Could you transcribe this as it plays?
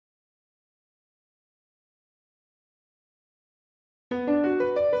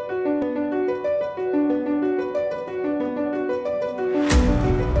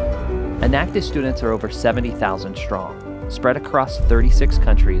Enactus students are over 70,000 strong, spread across 36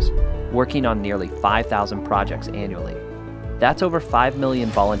 countries, working on nearly 5,000 projects annually. That's over 5 million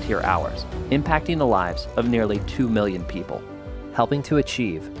volunteer hours, impacting the lives of nearly 2 million people, helping to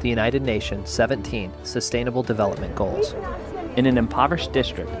achieve the United Nations 17 Sustainable Development Goals. In an impoverished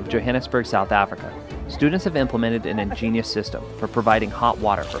district of Johannesburg, South Africa, students have implemented an ingenious system for providing hot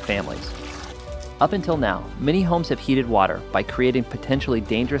water for families. Up until now, many homes have heated water by creating potentially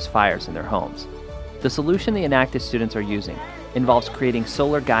dangerous fires in their homes. The solution the Enactus students are using involves creating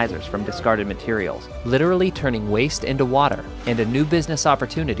solar geysers from discarded materials, literally turning waste into water, and a new business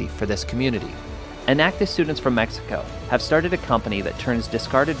opportunity for this community. Enactus students from Mexico have started a company that turns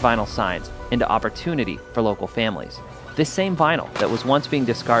discarded vinyl signs into opportunity for local families. This same vinyl that was once being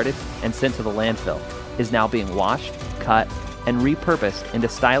discarded and sent to the landfill is now being washed, cut, and repurposed into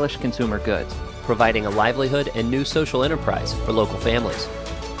stylish consumer goods, providing a livelihood and new social enterprise for local families.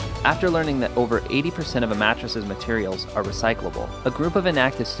 After learning that over 80% of a mattress's materials are recyclable, a group of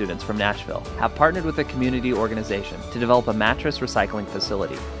Enactus students from Nashville have partnered with a community organization to develop a mattress recycling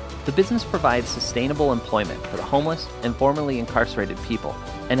facility. The business provides sustainable employment for the homeless and formerly incarcerated people,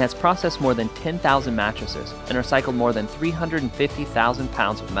 and has processed more than 10,000 mattresses and recycled more than 350,000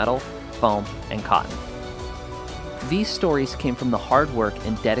 pounds of metal, foam, and cotton. These stories came from the hard work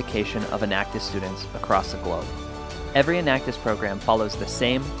and dedication of Enactus students across the globe. Every Enactus program follows the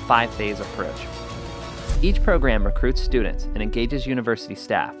same 5-phase approach. Each program recruits students and engages university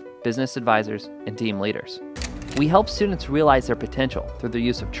staff, business advisors, and team leaders. We help students realize their potential through the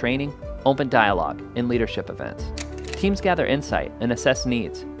use of training, open dialogue, and leadership events. Teams gather insight and assess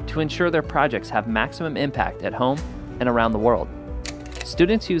needs to ensure their projects have maximum impact at home and around the world.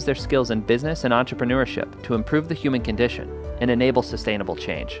 Students use their skills in business and entrepreneurship to improve the human condition and enable sustainable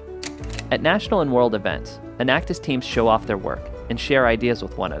change. At national and world events, Enactus teams show off their work and share ideas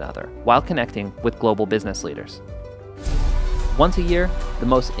with one another while connecting with global business leaders. Once a year, the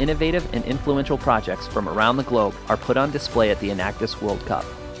most innovative and influential projects from around the globe are put on display at the Enactus World Cup.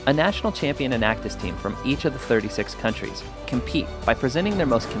 A national champion Enactus team from each of the 36 countries compete by presenting their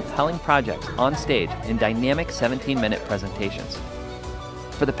most compelling projects on stage in dynamic 17-minute presentations.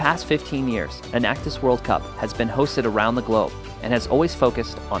 For the past 15 years, Enactus World Cup has been hosted around the globe and has always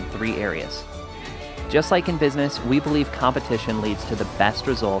focused on 3 areas. Just like in business, we believe competition leads to the best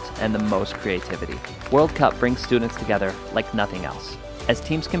results and the most creativity. World Cup brings students together like nothing else, as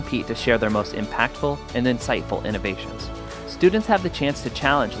teams compete to share their most impactful and insightful innovations. Students have the chance to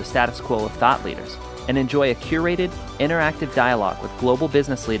challenge the status quo of thought leaders and enjoy a curated, interactive dialogue with global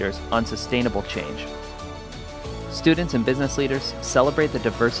business leaders on sustainable change. Students and business leaders celebrate the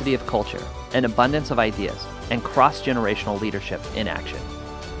diversity of culture and abundance of ideas and cross-generational leadership in action.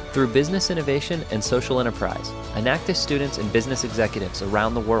 Through business innovation and social enterprise, Enactus students and business executives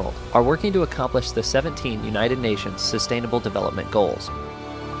around the world are working to accomplish the 17 United Nations Sustainable Development Goals.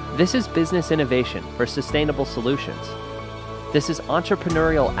 This is business innovation for sustainable solutions. This is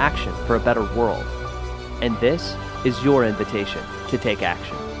entrepreneurial action for a better world. And this is your invitation to take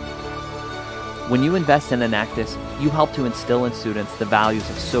action. When you invest in Enactus, you help to instill in students the values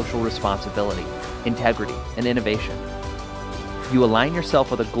of social responsibility, integrity, and innovation. You align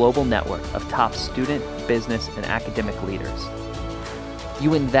yourself with a global network of top student, business, and academic leaders.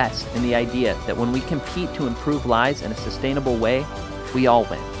 You invest in the idea that when we compete to improve lives in a sustainable way, we all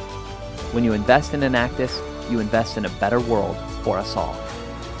win. When you invest in Enactus, you invest in a better world for us all.